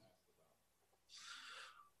about.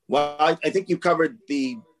 Well, I think you covered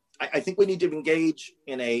I think we need to engage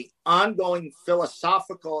in a ongoing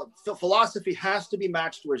philosophy has to be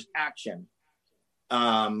matched with action.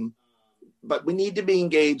 But we need to be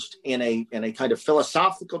engaged in a kind of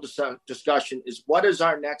philosophical discussion is what is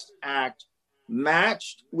our next act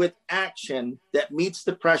matched with action that meets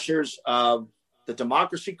the pressures of the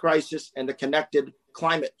democracy crisis and the connected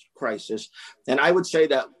climate crisis. And I would say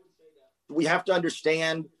that we have to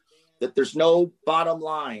understand that there's no bottom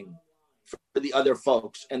line for the other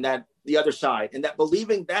folks, and that the other side, and that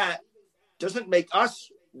believing that doesn't make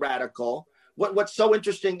us radical. What's so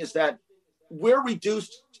interesting is that we're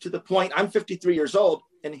reduced to the point, I'm 53 years old,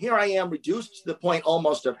 and here I am reduced to the point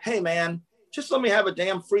almost of, hey, man, just let me have a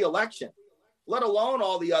damn free election, let alone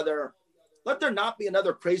all the other, let there not be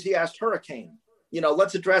another crazy ass hurricane.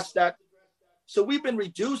 Let's address that. So we've been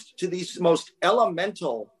reduced to these most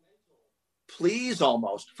elemental pleas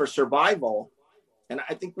almost for survival. And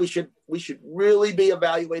I think we should really be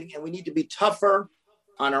evaluating, and we need to be tougher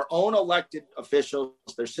on our own elected officials.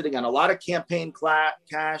 They're sitting on a lot of campaign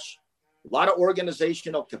cash, a lot of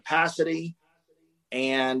organizational capacity.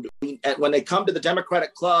 And when they come to the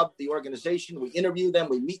Democratic Club, the organization, we interview them,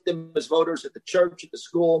 we meet them as voters at the church, at the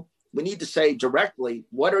school. We need to say directly,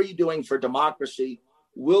 what are you doing for democracy?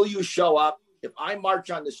 Will you show up? If I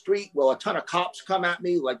march on the street, will a ton of cops come at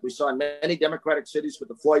me like we saw in many Democratic cities with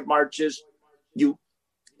the Floyd marches?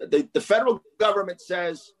 The federal government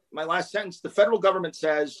says, my last sentence, the federal government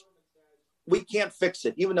says, we can't fix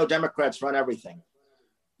it, even though Democrats run everything.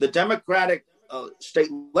 The Democratic state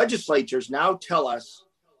legislatures now tell us,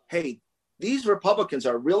 hey, these Republicans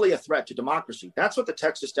are really a threat to democracy. That's what the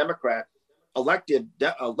Texas Democrat elected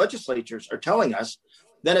legislatures are telling us.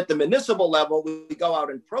 Then at the municipal level, we go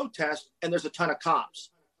out and protest, and there's a ton of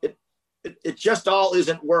cops. It just all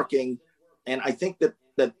isn't working. And I think that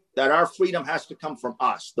our freedom has to come from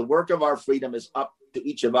us. The work of our freedom is up to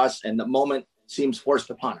each of us, and the moment seems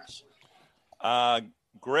forced upon us.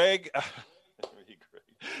 Greg,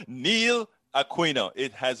 Neil Aquino,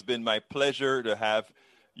 it has been my pleasure to have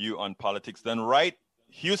you on Politics Done Right.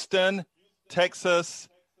 Houston, Texas,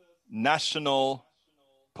 national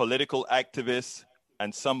political activist,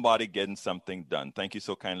 and somebody getting something done. Thank you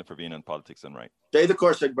so kindly for being on Politics Done Right. Stay the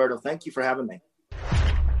course, Egberto. Thank you for having me.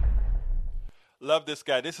 Love this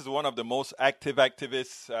guy. This is one of the most active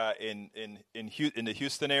activists in the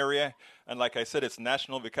Houston area, and like I said, it's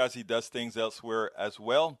national because he does things elsewhere as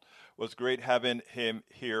well. It was great having him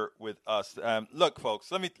here with us. Look,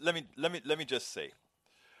 folks, let me just say,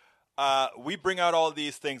 we bring out all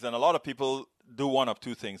these things, and a lot of people do one of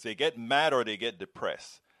two things: they get mad or they get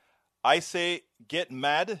depressed. I say, get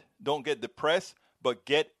mad, don't get depressed, but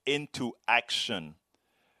get into action.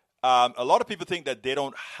 A lot of people think that they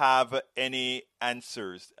don't have any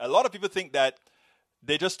answers. A lot of people think that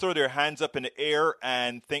they just throw their hands up in the air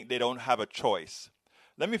and think they don't have a choice.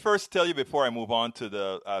 Let me first tell you before I move on to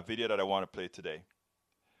the video that I want to play today.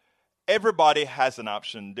 Everybody has an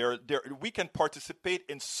option. We can participate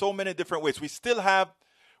in so many different ways. We still have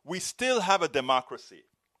a democracy.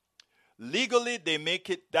 Legally, they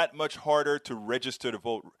make it that much harder to register to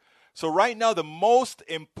vote. So right now, the most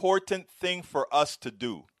important thing for us to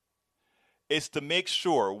do is to make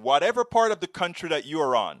sure, whatever part of the country that you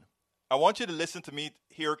are on, I want you to listen to me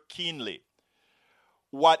here keenly.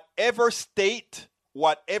 Whatever state,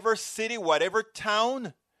 whatever city, whatever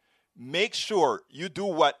town, make sure you do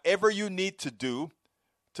whatever you need to do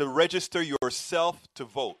to register yourself to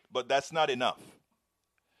vote. But that's not enough.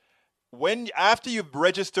 After you've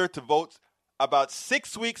registered to vote, about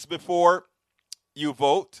 6 weeks before you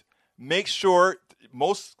vote, make sure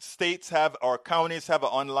most states have, or counties have, an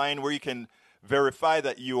online where you can verify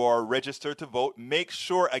that you are registered to vote. Make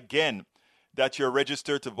sure again that you're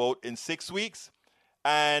registered to vote in 6 weeks,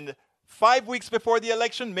 and 5 weeks before the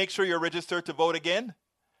election, make sure you're registered to vote again,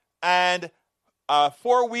 and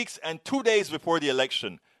 4 weeks and 2 days before the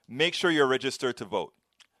election, make sure you're registered to vote.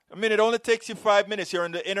 I mean, it only takes you 5 minutes. You're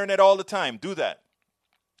on the internet all the time. Do that.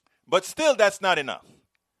 But still, that's not enough.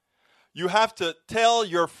 You have to tell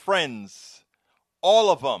your friends,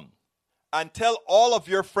 all of them, and tell all of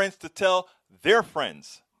your friends to tell their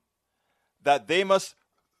friends that they must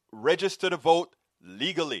register to vote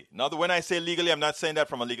legally. Now, when I say legally, I'm not saying that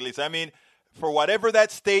from a legalist. I mean, for whatever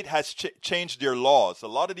that state has changed their laws. A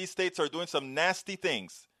lot of these states are doing some nasty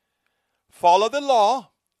things. Follow the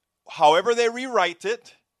law, however they rewrite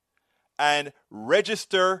it, and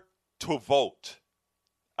register to vote.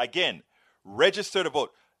 Again, register to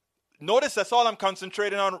vote. Notice that's all I'm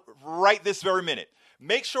concentrating on right this very minute.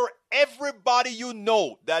 Make sure everybody you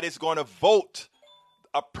know that is going to vote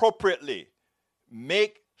appropriately,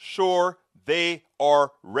 make sure they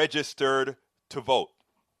are registered to vote.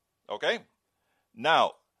 Okay?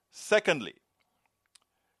 Now, secondly,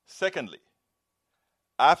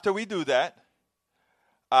 after we do that,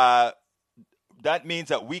 that means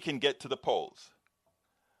that we can get to the polls.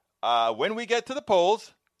 When we get to the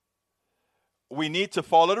polls, we need to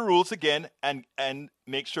follow the rules again and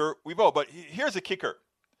make sure we vote. But here's a kicker.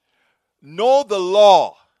 Know the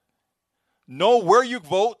law. Know where you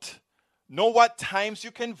vote. Know what times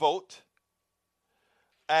you can vote,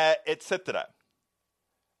 etc.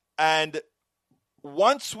 And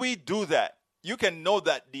once we do that, you can know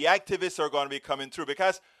that the activists are going to be coming through.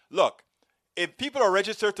 Because, look, if people are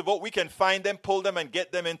registered to vote, we can find them, pull them, and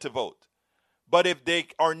get them in to vote. But if they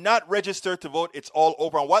are not registered to vote, it's all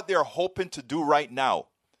over. And what they're hoping to do right now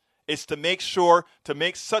is to make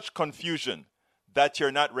such confusion that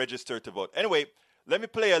you're not registered to vote. Anyway, let me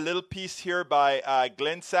play a little piece here by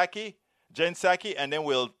Jen Psaki, and then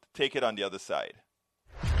we'll take it on the other side.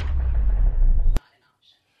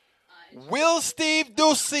 Will Steve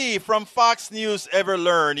Doocy from Fox News ever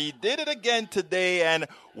learn? He did it again today, and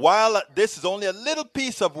while this is only a little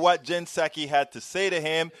piece of what Jen Psaki had to say to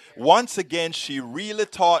him, once again, she really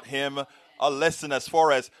taught him a lesson as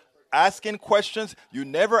far as asking questions. You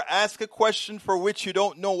never ask a question for which you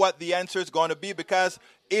don't know what the answer is going to be, because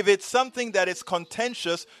if it's something that is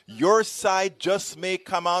contentious, your side just may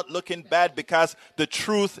come out looking bad because the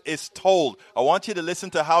truth is told. I want you to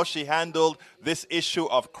listen to how she handled this issue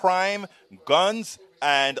of crime, guns,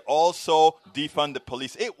 and also defund the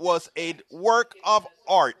police. It was a work of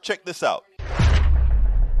art. Check this out.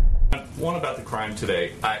 One about the crime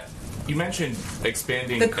today. You mentioned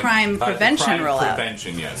expanding the crime prevention rollout.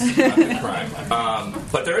 Prevention, yes, not the crime.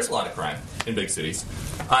 But there is a lot of crime in big cities.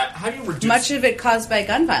 How do you reduce much of it caused by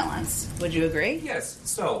gun violence? Would you agree? Yes.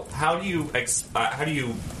 So how do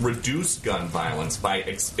you reduce gun violence by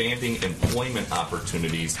expanding employment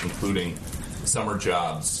opportunities, including summer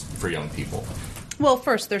jobs for young people? Well,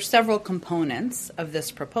 first, there's several components of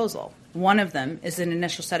this proposal. One of them is an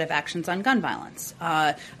initial set of actions on gun violence,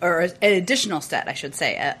 or an additional set, I should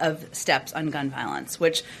say, of steps on gun violence,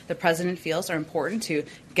 which the president feels are important to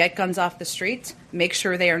get guns off the streets, make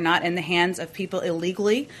sure they are not in the hands of people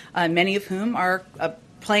illegally, many of whom are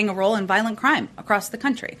playing a role in violent crime across the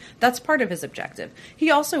country. That's part of his objective.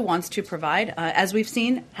 He also wants to provide, as we've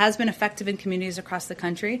seen, has been effective in communities across the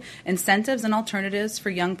country, incentives and alternatives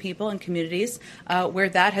for young people in communities where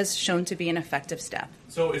that has shown to be an effective step.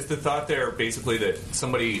 So is the thought there basically that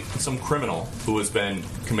some criminal who has been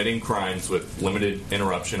committing crimes with limited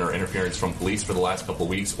interruption or interference from police for the last couple of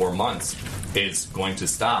weeks or months is going to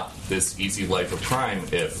stop this easy life of crime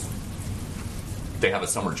if they have a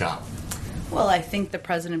summer job? Well, I think the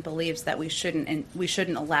president believes that we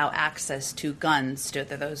shouldn't allow access to guns to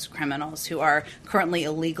those criminals who are currently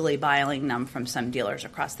illegally buying them from some dealers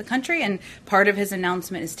across the country. And part of his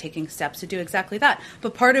announcement is taking steps to do exactly that.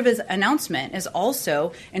 But part of his announcement is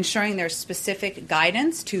also ensuring there's specific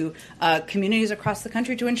guidance to communities across the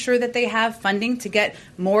country to ensure that they have funding to get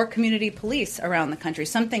more community police around the country.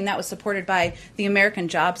 Something that was supported by the American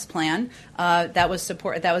Jobs Plan that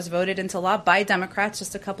was voted into law by Democrats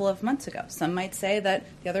just a couple of months ago. Some might say that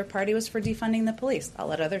the other party was for defunding the police. I'll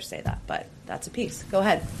let others say that, but that's a piece. Go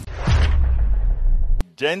ahead.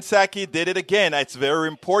 Jen Psaki did it again. It's very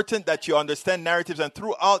important that you understand narratives. And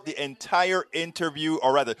throughout the entire interview,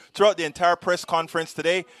 or rather, throughout the entire press conference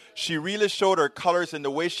today, she really showed her colors in the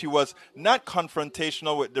way she was not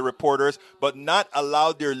confrontational with the reporters, but not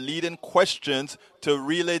allowed their leading questions to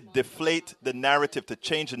really deflate the narrative, to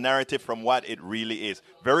change the narrative from what it really is.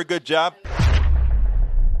 Very good job.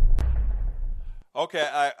 Okay,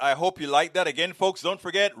 I hope you like that. Again, folks, don't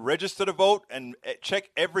forget, register to vote and check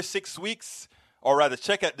every 6 weeks, or rather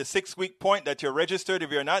check at the 6-week point that you're registered.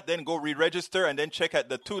 If you're not, then go re-register and then check at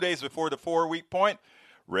the 2 days before the 4-week point.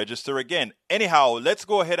 Register again. Anyhow, let's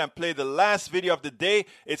go ahead and play the last video of the day.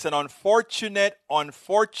 It's an unfortunate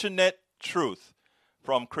truth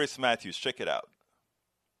from Chris Matthews. Check it out.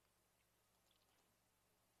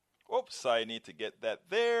 Oops, I need to get that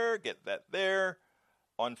there.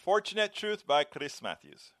 Unfortunate Truth by Chris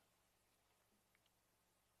Matthews.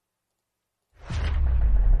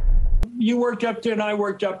 You worked up there and I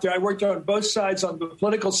worked up there. I worked on both sides, on the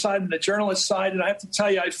political side and the journalist side, and I have to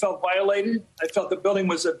tell you, I felt violated. I felt the building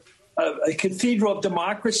was a cathedral of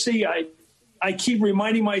democracy. I keep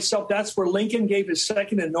reminding myself that's where Lincoln gave his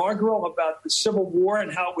second inaugural about the Civil War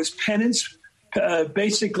and how it was penance,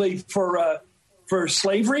 basically for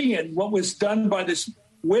slavery, and what was done by this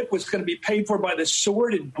whip was going to be paid for by the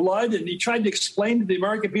sword and blood. And he tried to explain to the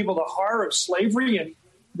American people the horror of slavery and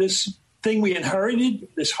this thing we inherited,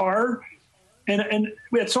 this horror. And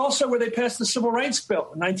it's also where they passed the Civil Rights Bill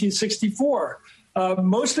in 1964.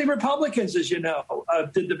 Mostly Republicans, as you know,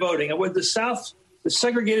 did the voting. And with the South, the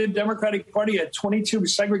segregated Democratic Party had 22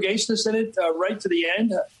 segregationists in it right to the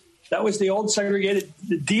end. That was the old segregated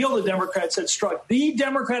deal the Democrats had struck. The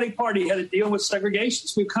Democratic Party had a deal with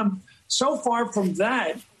segregationists. We've come so far from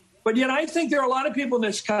that. But yet I think there are a lot of people in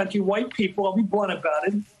this country, white people, I'll be blunt about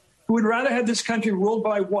it, who would rather have this country ruled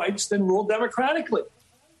by whites than ruled democratically.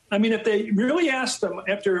 I mean, if they really asked them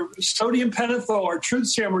after sodium pentothal or truth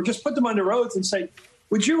serum, or just put them under oath and say,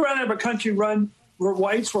 Would you rather have a country run where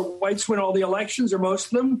whites win all the elections, or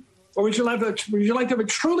most of them? Or would you like to have a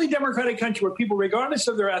truly democratic country where people, regardless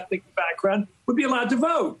of their ethnic background, would be allowed to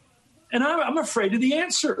vote? And I'm afraid of the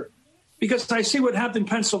answer, because I see what happened in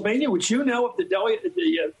Pennsylvania, which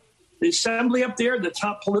the assembly up there, the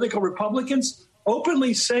top political Republicans,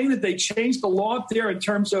 openly saying that they changed the law up there in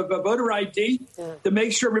terms of voter ID to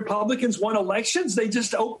make sure Republicans won elections. They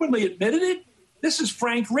just openly admitted it. This is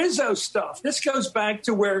Frank Rizzo stuff. This goes back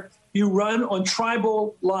to where you run on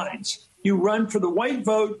tribal lines. You run for the white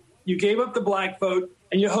vote, you gave up the black vote,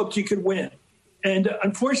 and you hoped you could win. And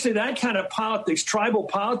unfortunately, that kind of politics, tribal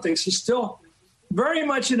politics, is still very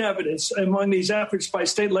much in evidence among these efforts by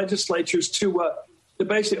state legislatures to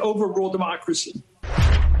basically overrule democracy.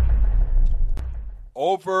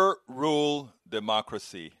 Overrule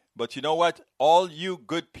democracy. But you know what? All you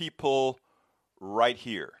good people right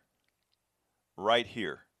here,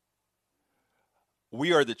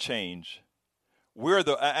 we are the change. We're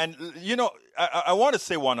the, and you know, I want to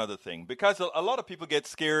say one other thing, because a lot of people get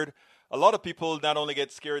scared. A lot of people not only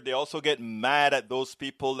get scared, they also get mad at those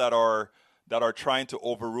people that are trying to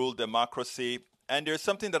overrule democracy. And there's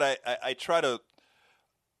something that I try to,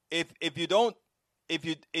 if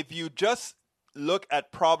you just look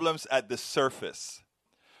at problems at the surface,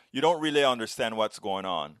 you don't really understand what's going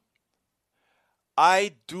on.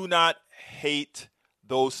 I do not hate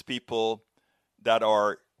those people that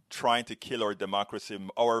are trying to kill our democracy,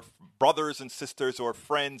 our brothers and sisters or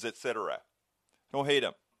friends, etc. Don't hate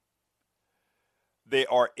them. They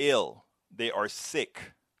are ill. They are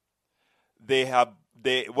sick.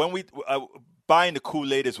 When we buying the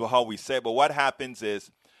Kool-Aid is how we say it, but what happens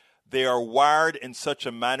is they are wired in such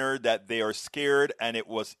a manner that they are scared, and it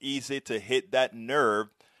was easy to hit that nerve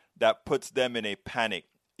that puts them in a panic.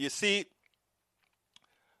 You see,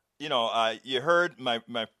 you heard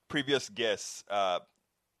my previous guest, Neil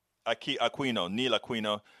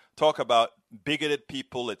Aquino, talk about bigoted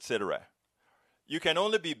people, etc. You can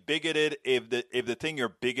only be bigoted if the thing you're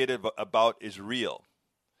bigoted about is real.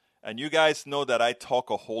 And you guys know that I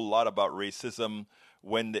talk a whole lot about racism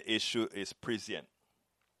when the issue is prescient.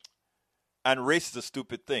 And race is a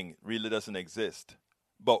stupid thing. It really doesn't exist.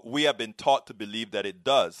 But we have been taught to believe that it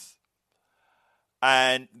does.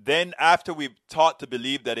 And then after we've taught to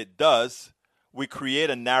believe that it does, we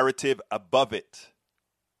create a narrative above it.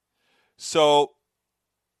 So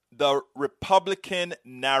the Republican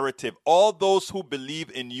narrative, all those who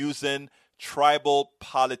believe in using tribal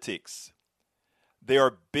politics, they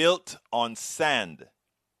are built on sand.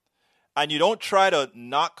 And you don't try to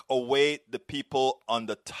knock away the people on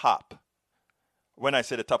the top. When I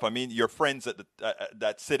say the top, I mean your friends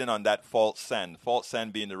that's sitting on that false sand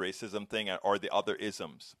being the racism thing or the other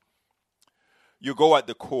isms. You go at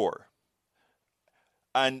the core.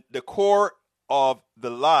 And the core of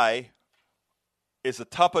the lie is the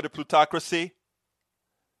top of the plutocracy,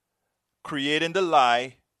 creating the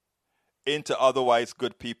lie into otherwise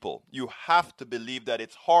good people. You have to believe that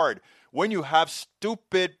it's hard. When you have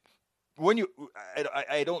stupid,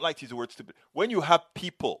 I don't like to use the word stupid, when you have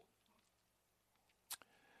people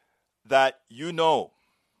that you know,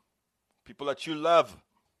 people that you love,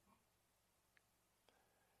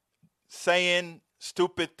 saying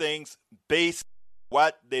stupid things based on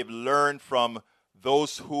what they've learned from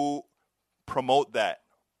those who promote that,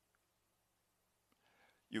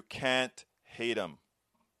 you can't hate them,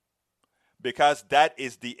 because that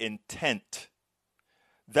is the intent.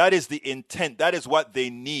 That is the intent. That is what they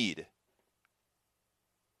need.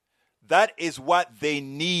 That is what they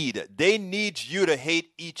need. They need you to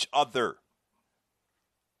hate each other.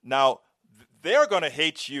 Now, they're going to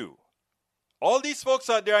hate you. All these folks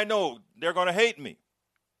out there, I know, they're going to hate me.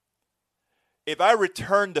 If I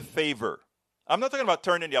return the favor, I'm not talking about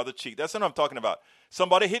turning the other cheek. That's not what I'm talking about.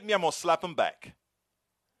 Somebody hit me, I'm going to slap them back.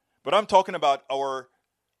 But I'm talking about our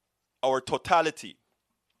totality.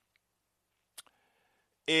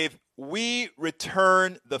 If we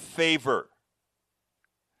return the favor,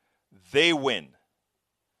 they win.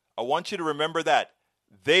 I want you to remember that.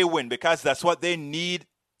 They win, because that's what they need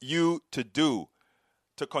you to do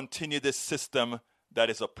to continue this system that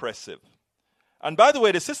is oppressive. And by the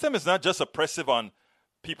way, the system is not just oppressive on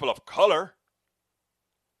people of color.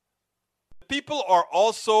 People are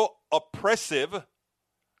also oppressive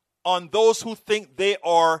on those who think they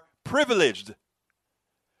are privileged.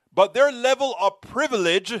 But their level of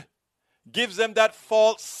privilege gives them that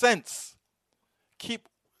false sense. Keep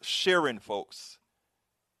sharing, folks.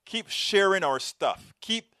 Keep sharing our stuff.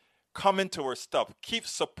 Keep coming to our stuff. Keep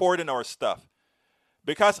supporting our stuff.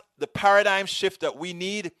 Because the paradigm shift that we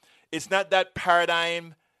need is not that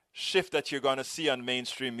paradigm shift that you're going to see on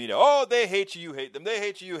mainstream media. Oh, they hate you, you hate them. They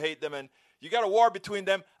hate you, you hate them. And you got a war between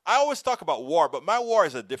them. I always talk about war, but my war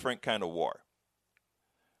is a different kind of war.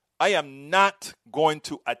 I am not going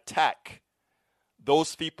to attack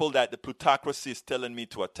those people that the plutocracy is telling me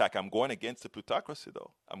to attack. I'm going against the plutocracy,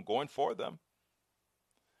 though. I'm going for them.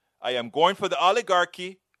 I am going for the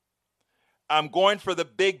oligarchy. I'm going for the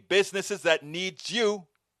big businesses that need you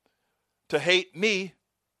to hate me.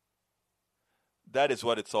 That is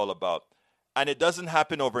what it's all about. And it doesn't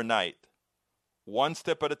happen overnight. One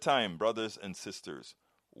step at a time, brothers and sisters.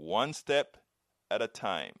 One step at a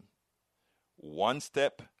time. One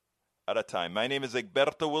step at a time. My name is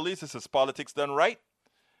Egberto Willies. This is Politics Done Right.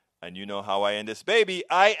 And you know how I end this baby.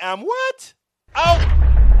 I am what? Out!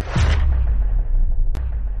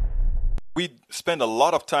 We spend a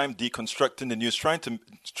lot of time deconstructing the news, trying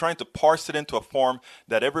to parse it into a form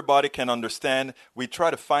that everybody can understand. We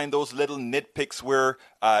try to find those little nitpicks where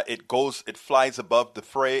it flies above the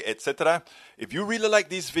fray, etc. If you really like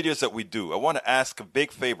these videos that we do, I want to ask a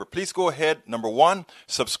big favor. Please go ahead, number 1,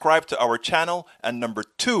 subscribe to our channel, and number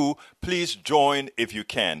 2, please join if you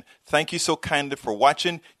can. Thank you so kindly for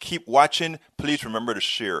watching. Keep watching. Please remember to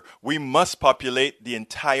share. We must populate the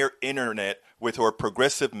entire internet with our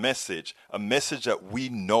progressive message, a message that we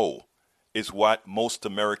know is what most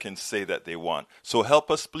Americans say that they want. So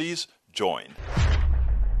help us, please join.